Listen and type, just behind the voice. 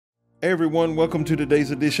Hey everyone, welcome to today's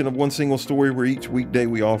edition of One Single Story, where each weekday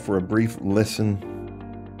we offer a brief lesson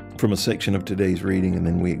from a section of today's reading, and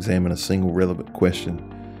then we examine a single relevant question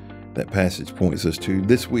that passage points us to.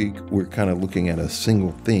 This week, we're kind of looking at a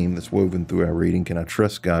single theme that's woven through our reading. Can I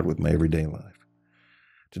trust God with my everyday life?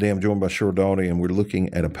 Today, I'm joined by Sheryl, Daughety, and we're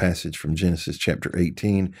looking at a passage from Genesis chapter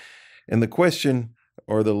 18. And the question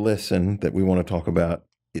or the lesson that we want to talk about,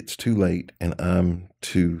 it's too late and I'm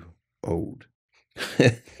too old.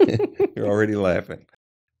 You're already laughing.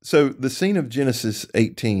 So the scene of Genesis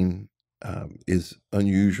 18 is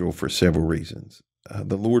unusual for several reasons.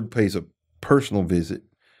 The Lord pays a personal visit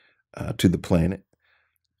to the planet.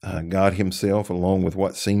 God himself, along with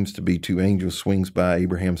what seems to be two angels, swings by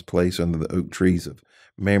Abraham's place under the oak trees of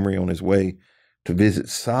Mamre on his way to visit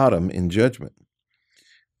Sodom in judgment.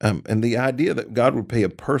 And the idea that God would pay a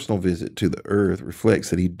personal visit to the earth reflects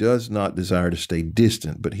that he does not desire to stay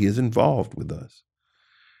distant, but he is involved with us.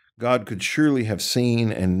 God could surely have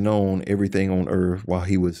seen and known everything on earth while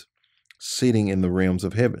he was sitting in the realms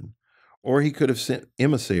of heaven. Or he could have sent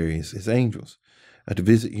emissaries, his angels, to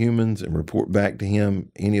visit humans and report back to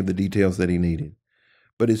him any of the details that he needed.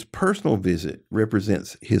 But his personal visit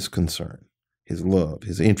represents his concern, his love,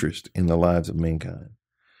 his interest in the lives of mankind.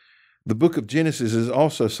 The book of Genesis is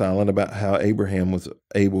also silent about how Abraham was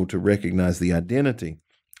able to recognize the identity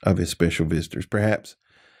of his special visitors. Perhaps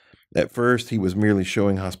at first he was merely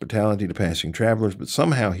showing hospitality to passing travelers, but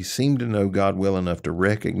somehow he seemed to know God well enough to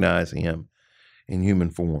recognize him in human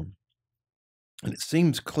form. And it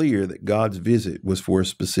seems clear that God's visit was for a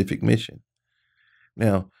specific mission.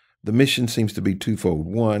 Now, the mission seems to be twofold.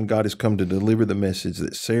 One, God has come to deliver the message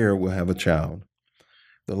that Sarah will have a child,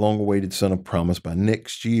 the long-awaited son of promise, by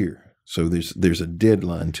next year. So there's a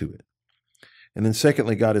deadline to it. And then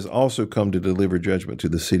secondly, God has also come to deliver judgment to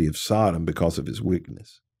the city of Sodom because of his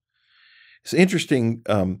wickedness. It's interesting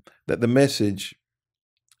that the message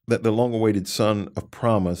that the long-awaited son of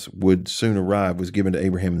promise would soon arrive was given to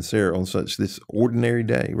Abraham and Sarah on such this ordinary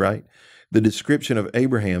day, right? The description of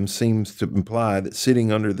Abraham seems to imply that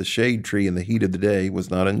sitting under the shade tree in the heat of the day was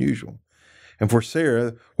not unusual. And for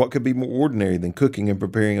Sarah, what could be more ordinary than cooking and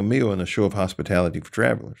preparing a meal in a show of hospitality for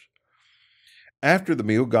travelers? After the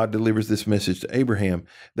meal, God delivers this message to Abraham.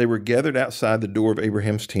 They were gathered outside the door of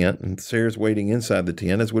Abraham's tent, and Sarah's waiting inside the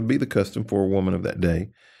tent, as would be the custom for a woman of that day,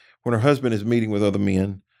 when her husband is meeting with other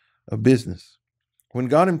men of business. When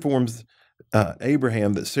God informs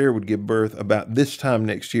Abraham that Sarah would give birth about this time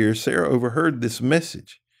next year, Sarah overheard this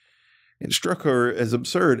message. It struck her as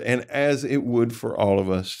absurd, and as it would for all of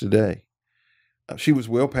us today. She was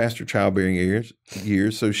well past her childbearing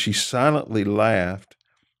years, so she silently laughed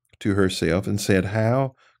to herself and said,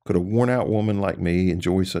 "How could a worn-out woman like me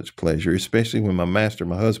enjoy such pleasure, especially when my master,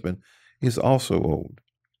 my husband, is also old?"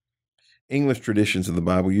 English traditions of the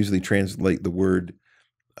Bible usually translate the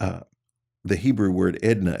Hebrew word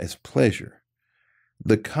Edna as pleasure.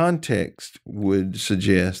 The context would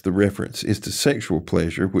suggest the reference is to sexual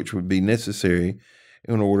pleasure, which would be necessary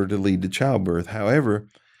in order to lead to childbirth. However,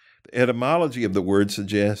 the etymology of the word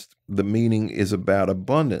suggests the meaning is about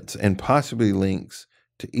abundance and possibly links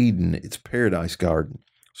to Eden, its paradise garden.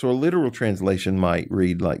 So a literal translation might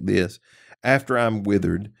read like this: "After I'm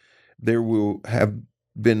withered, there will have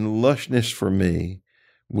been lushness for me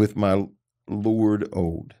with my Lord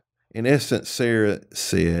old." In essence, Sarah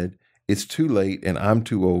said, "It's too late and I'm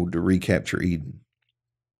too old to recapture Eden."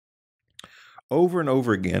 Over and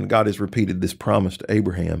over again, God has repeated this promise to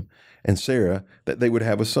Abraham and Sarah that they would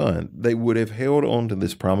have a son. They would have held on to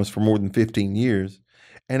this promise for more than 15 years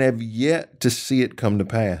and have yet to see it come to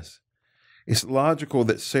pass. It's logical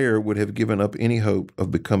that Sarah would have given up any hope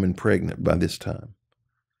of becoming pregnant by this time.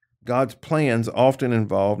 God's plans often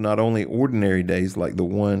involve not only ordinary days like the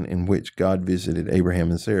one in which God visited Abraham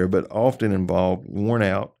and Sarah, but often involve worn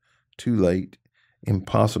out, too late,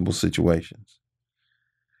 impossible situations.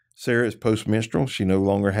 Sarah is postmenstrual. She no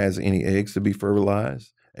longer has any eggs to be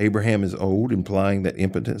fertilized. Abraham is old, implying that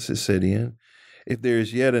impotence has set in. If there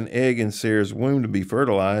is yet an egg in Sarah's womb to be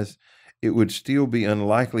fertilized, it would still be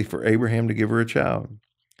unlikely for Abraham to give her a child.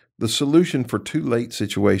 The solution for too late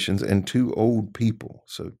situations and too old people,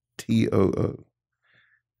 so TOO,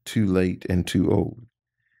 too late and too old,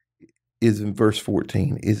 is in verse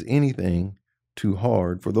 14. Is anything too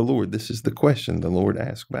hard for the Lord? This is the question the Lord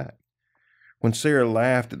asked back. When Sarah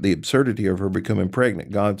laughed at the absurdity of her becoming pregnant,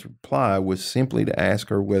 God's reply was simply to ask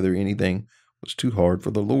her whether anything was too hard for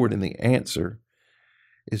the Lord, and the answer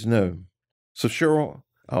is no. So Sheryl,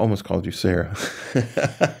 I almost called you Sarah.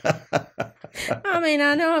 I mean,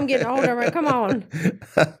 I know I'm getting older, but come on.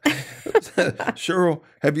 Sheryl,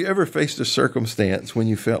 have you ever faced a circumstance when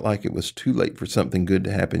you felt like it was too late for something good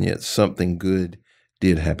to happen, yet something good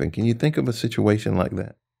did happen? Can you think of a situation like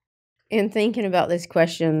that? In thinking about this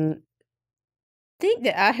question, I think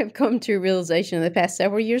that I have come to a realization in the past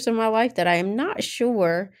several years of my life that I am not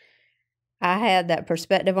sure I had that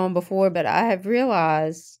perspective on before, but I have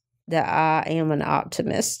realized that I am an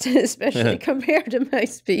optimist, especially compared to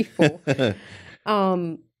most people.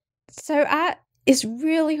 So it's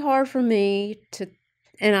really hard for me to,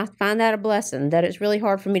 and I find that a blessing, that it's really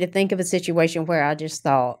hard for me to think of a situation where I just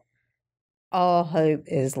thought all hope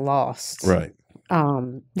is lost. Right.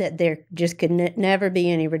 That there just could never be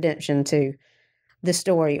any redemption to the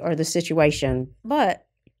story or the situation. But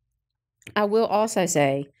I will also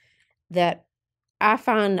say that I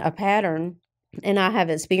find a pattern, and I have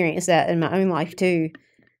experienced that in my own life too.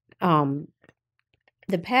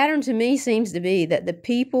 The pattern to me seems to be that the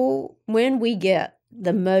people, when we get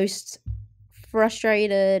the most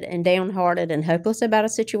frustrated and downhearted and hopeless about a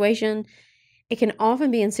situation, it can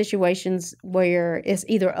often be in situations where it's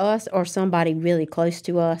either us or somebody really close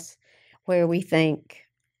to us, where we think,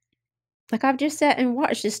 like, I've just sat and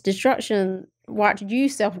watched this destruction, watched you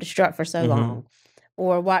self-destruct for so long,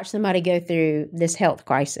 or watched somebody go through this health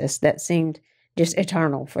crisis that seemed just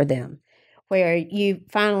eternal for them, where you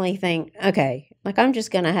finally think, okay, like, I'm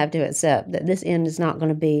just going to have to accept that this end is not going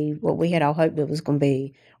to be what we had all hoped it was going to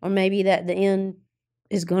be, or maybe that the end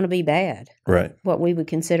is going to be bad. Right. What we would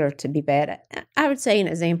consider to be bad. I would say an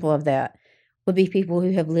example of that would be people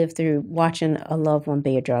who have lived through watching a loved one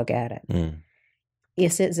be a drug addict.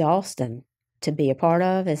 It's exhausting to be a part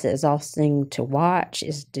of. It's exhausting to watch.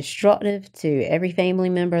 It's destructive to every family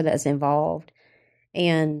member that's involved.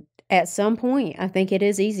 And at some point, I think it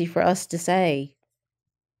is easy for us to say,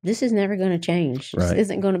 this is never going to change. Right. This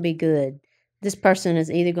isn't going to be good. This person is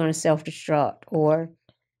either going to self-destruct or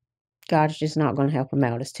God's just not going to help them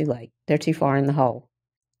out. It's too late. They're too far in the hole.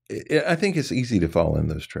 I think it's easy to fall in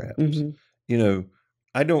those traps. You know,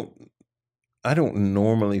 I don't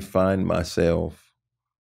normally find myself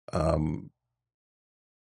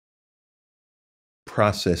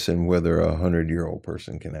processing whether a 100-year-old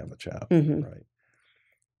person can have a child, right?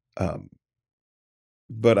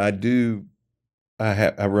 But I do.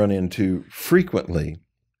 I run into frequently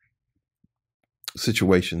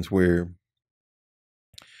situations where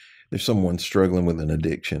there's someone struggling with an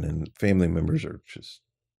addiction and family members are just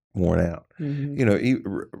worn out. You know,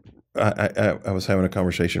 I was having a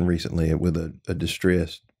conversation recently with a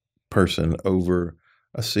distressed person over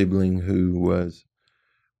a sibling who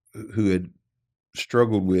had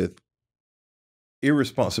struggled with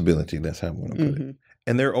irresponsibility. That's how I'm going to put it.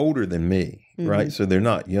 And they're older than me, right? So they're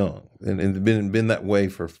not young, and they've been that way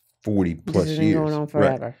for 40 plus years. Been going on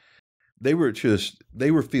forever. Right?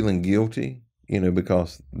 They were feeling guilty, you know,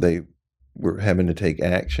 because they were having to take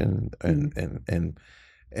action, and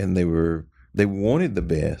they wanted the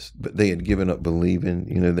best, but they had given up believing,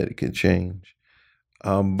 you know, that it could change.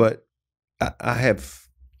 But I have.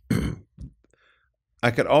 I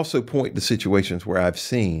could also point to situations where I've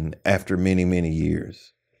seen, after many, many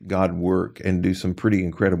years, God work and do some pretty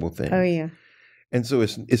incredible things. Oh, yeah. And so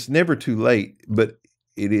it's never too late, but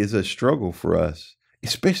it is a struggle for us,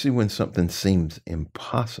 especially when something seems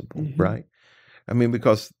impossible, right? I mean,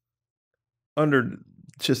 because under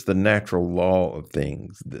just the natural law of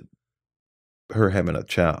things, that her having a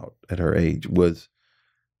child at her age was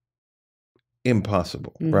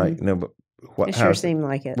impossible, right? No, but it sure seemed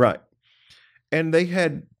like it. Right. And they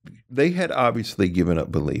had obviously given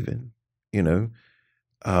up believing, you know.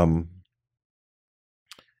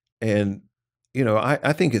 And, you know,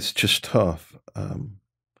 I think it's just tough,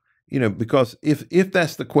 you know, because if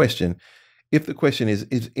that's the question, if the question is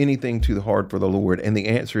anything too hard for the Lord? And the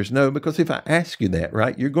answer is no, because if I ask you that,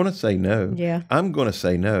 right, you're going to say no. Yeah. I'm going to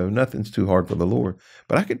say no. Nothing's too hard for the Lord.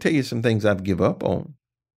 But I could tell you some things I've give up on,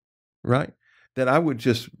 right, that I would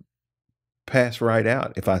just pass right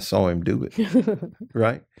out if I saw him do it,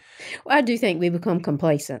 right? Well, I do think we become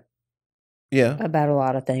complacent. Yeah. About a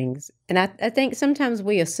lot of things. And I think sometimes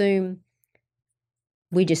we assume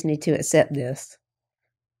we just need to accept this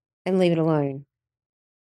and leave it alone.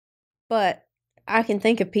 But I can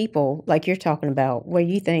think of people like you're talking about where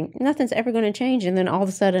you think nothing's ever going to change, and then all of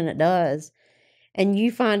a sudden it does. And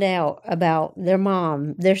you find out about their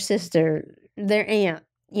mom, their sister, their aunt,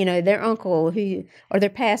 you know, their uncle or their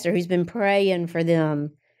pastor who's been praying for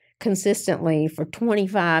them consistently for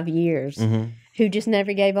 25 years, who just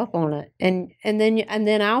never gave up on it. And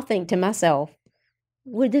then I'll think to myself,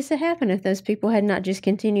 would this have happened if those people had not just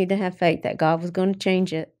continued to have faith that God was going to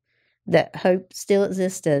change it, that hope still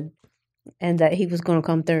existed? and that he was going to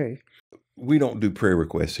come through. We don't do prayer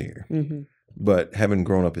requests here, Mm-hmm. but having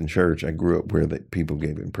grown up in church, I grew up where people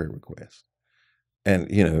gave him prayer requests. And,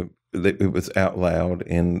 it was out loud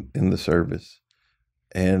in the service.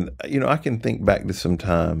 And, I can think back to some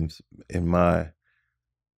times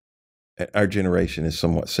our generation is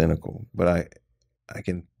somewhat cynical, but I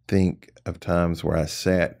can think of times where I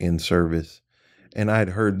sat in service and I'd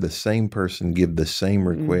heard the same person give the same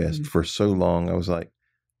request for so long. I was like,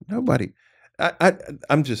 nobody,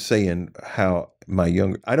 I'm just saying how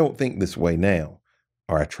I don't think this way now,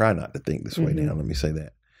 or I try not to think this way now. Let me say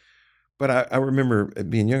that. But I remember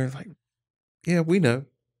being younger, like, yeah, we know.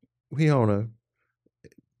 We all know.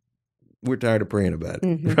 We're tired of praying about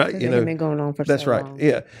it, right? It had been going on for that's so right. long.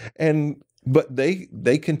 Yeah. But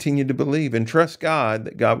they continued to believe and trust God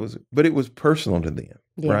that but it was personal to them,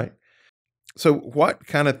 right? So what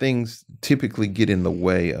kind of things typically get in the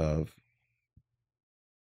way of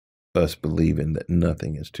us believing that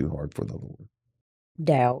nothing is too hard for the Lord?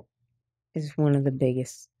 Doubt is one of the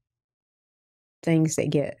biggest things that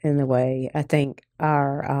get in the way. I think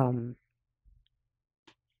our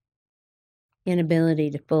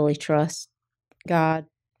inability to fully trust God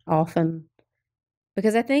often,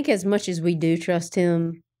 because I think as much as we do trust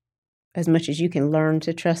him, as much as you can learn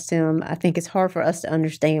to trust him, I think it's hard for us to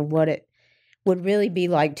understand what it would really be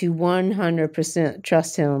like to 100%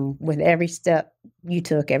 trust him with every step you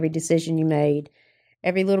took, every decision you made,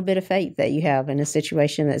 every little bit of faith that you have in a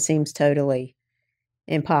situation that seems totally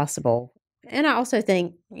impossible. And I also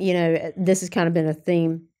think, this has kind of been a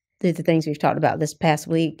theme through the things we've talked about this past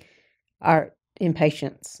week. Our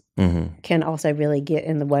impatience can also really get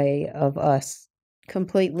in the way of us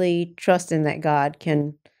completely trusting that God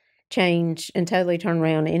can change and totally turn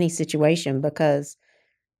around any situation, because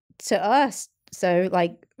to us, so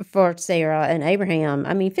like for Sarah and Abraham,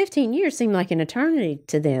 15 years seemed like an eternity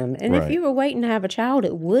to them. And if you were waiting to have a child,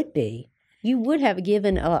 it would be. You would have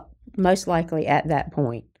given up most likely at that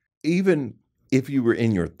point. Even if you were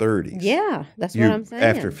in your 30s. Yeah, that's what I'm saying.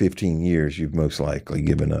 After 15 years, you've most likely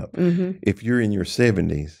given up. If you're in your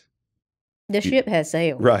 70s. The ship has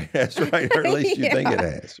sailed. Right, that's right. Or at least you think it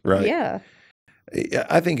has, right? Yeah.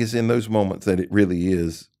 I think it's in those moments that it really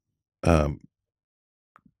is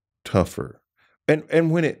tougher.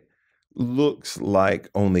 And when it looks like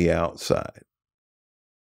on the outside,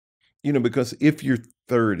 because if you're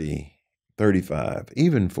 30, 35,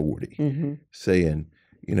 even 40, saying,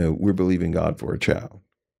 we're believing God for a child,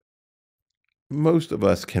 most of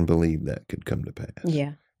us can believe that could come to pass.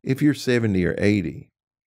 Yeah. If you're 70 or 80,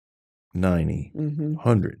 90,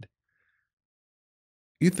 100,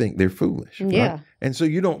 you think they're foolish. Yeah. Right? And so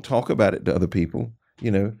you don't talk about it to other people.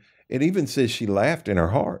 It even says she laughed in her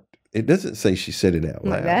heart. It doesn't say she said it out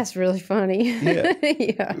loud. That's really funny. Yeah.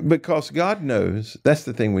 Yeah. Because God knows. That's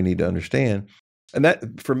the thing we need to understand. And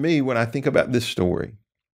that, for me, when I think about this story,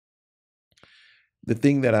 the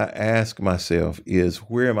thing that I ask myself is,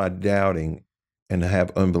 where am I doubting and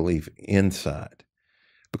have unbelief inside?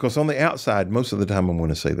 Because on the outside, most of the time, I'm going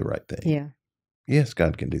to say the right thing. Yeah. Yes,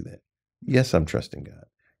 God can do that. Yes, I'm trusting God.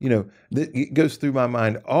 It goes through my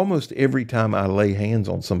mind almost every time I lay hands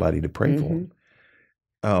on somebody to pray for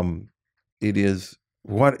them. It is,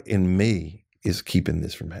 what in me is keeping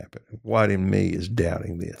this from happening? What in me is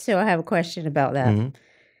doubting this? So I have a question about that.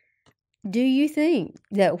 Do you think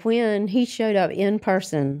that when he showed up in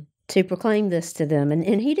person to proclaim this to them,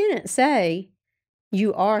 and he didn't say,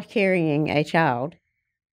 you are carrying a child,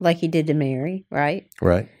 like he did to Mary, right?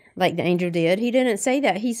 Right. Like the angel did. He didn't say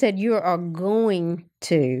that. He said, you are going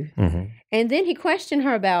to. And then he questioned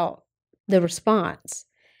her about the response.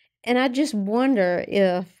 And I just wonder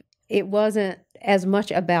if it wasn't as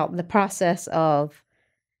much about the process of,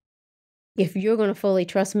 if you're going to fully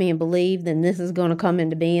trust me and believe, then this is going to come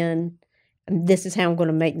into being. This is how I'm going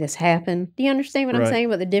to make this happen. Do you understand what I'm saying?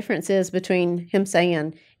 What the difference is between him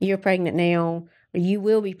saying, you're pregnant now, or you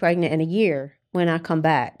will be pregnant in a year when I come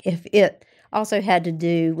back. If it also had to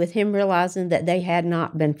do with him realizing that they had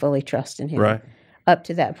not been fully trusting him up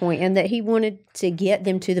to that point, and that he wanted to get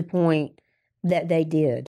them to the point that they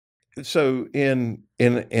did. So in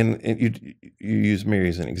you use Mary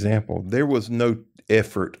as an example, there was no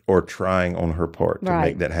effort or trying on her part to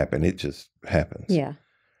make that happen. It just happens. Yeah.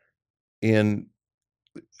 In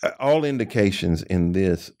all indications in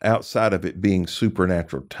this, outside of it being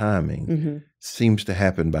supernatural timing, seems to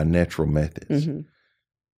happen by natural methods.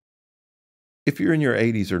 If you're in your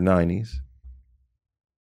 80s or 90s,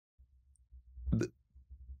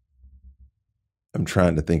 I'm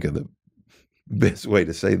trying to think of best way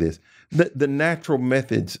to say this. The natural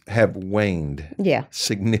methods have waned Yeah.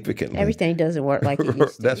 significantly. Everything doesn't work like it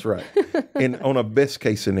used to. That's right. On a best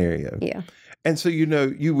case scenario. Yeah. And so,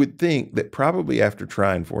 you would think that probably after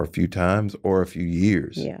trying for a few times or a few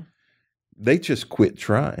years, Yeah. they just quit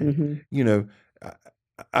trying. Mm-hmm.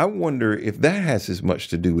 I wonder if that has as much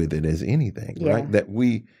to do with it as anything, Yeah. right? That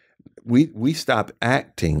we stop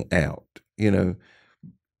acting out.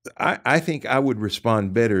 I think I would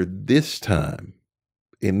respond better this time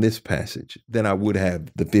in this passage than I would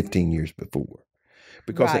have the 15 years before.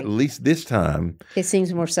 Because Right. at least this time, It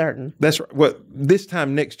seems more certain. that's right. Well, this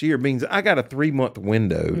time next year means I got a 3-month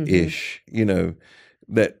window-ish,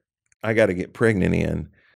 that I got to get pregnant in.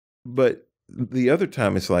 But the other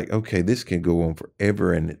time it's like, okay, this can go on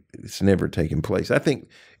forever and it's never taken place. I think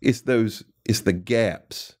it's the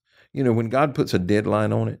gaps. When God puts a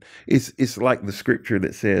deadline on it, it's like the scripture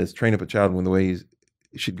that says, train up a child in the way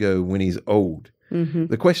he should go when he's old. Mm-hmm.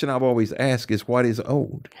 The question I've always asked is, what is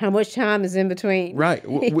old? How much time is in between? Right.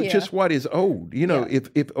 Yeah. Just what is old?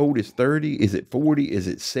 If old is 30, is it 40? Is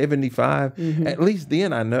it 75? Mm-hmm. At least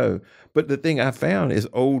then I know. But the thing I found is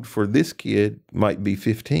old for this kid might be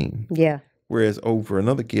 15. Yeah. Whereas old for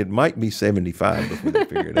another kid might be 75 before they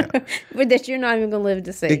figure it out. But that you're not even going to live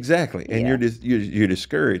to see. Exactly. And Yeah. you're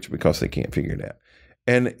discouraged because they can't figure it out.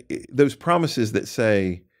 And those promises that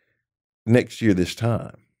say next year this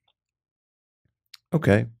time,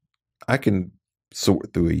 okay, I can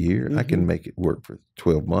sort through a year. I can make it work for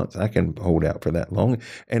 12 months. I can hold out for that long.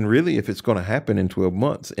 And really, if it's going to happen in 12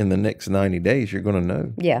 months, in the next 90 days, you're going to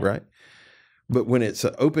know. Yeah. Right? But when it's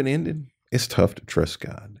open-ended, it's tough to trust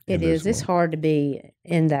God. It is. It's hard to be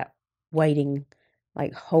in that waiting,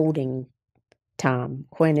 like holding time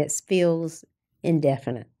when it feels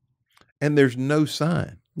indefinite. And there's no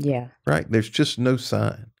sign. Yeah. Right? There's just no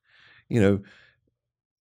sign. It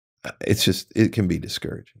can be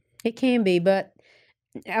discouraging. It can be, but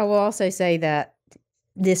I will also say that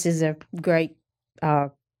this is a great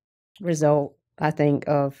result, I think,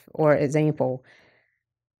 or example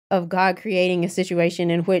of God creating a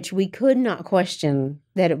situation in which we could not question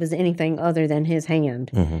that it was anything other than his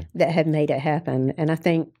hand that had made it happen. And I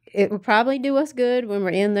think it would probably do us good when we're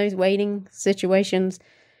in those waiting situations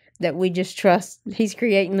that we just trust he's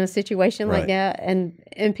creating a situation like that.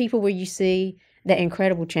 And people where you see that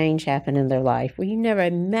incredible change happen in their life, where you never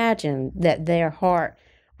imagined that their heart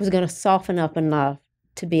was going to soften up enough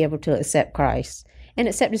to be able to accept Christ and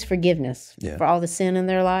accept his forgiveness for all the sin in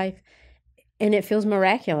their life. And it feels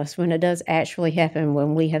miraculous when it does actually happen,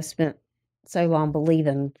 when we have spent so long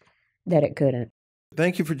believing that it couldn't.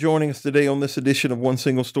 Thank you for joining us today on this edition of One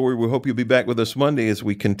Single Story. We hope you'll be back with us Monday as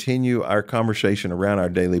we continue our conversation around our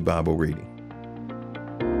daily Bible reading.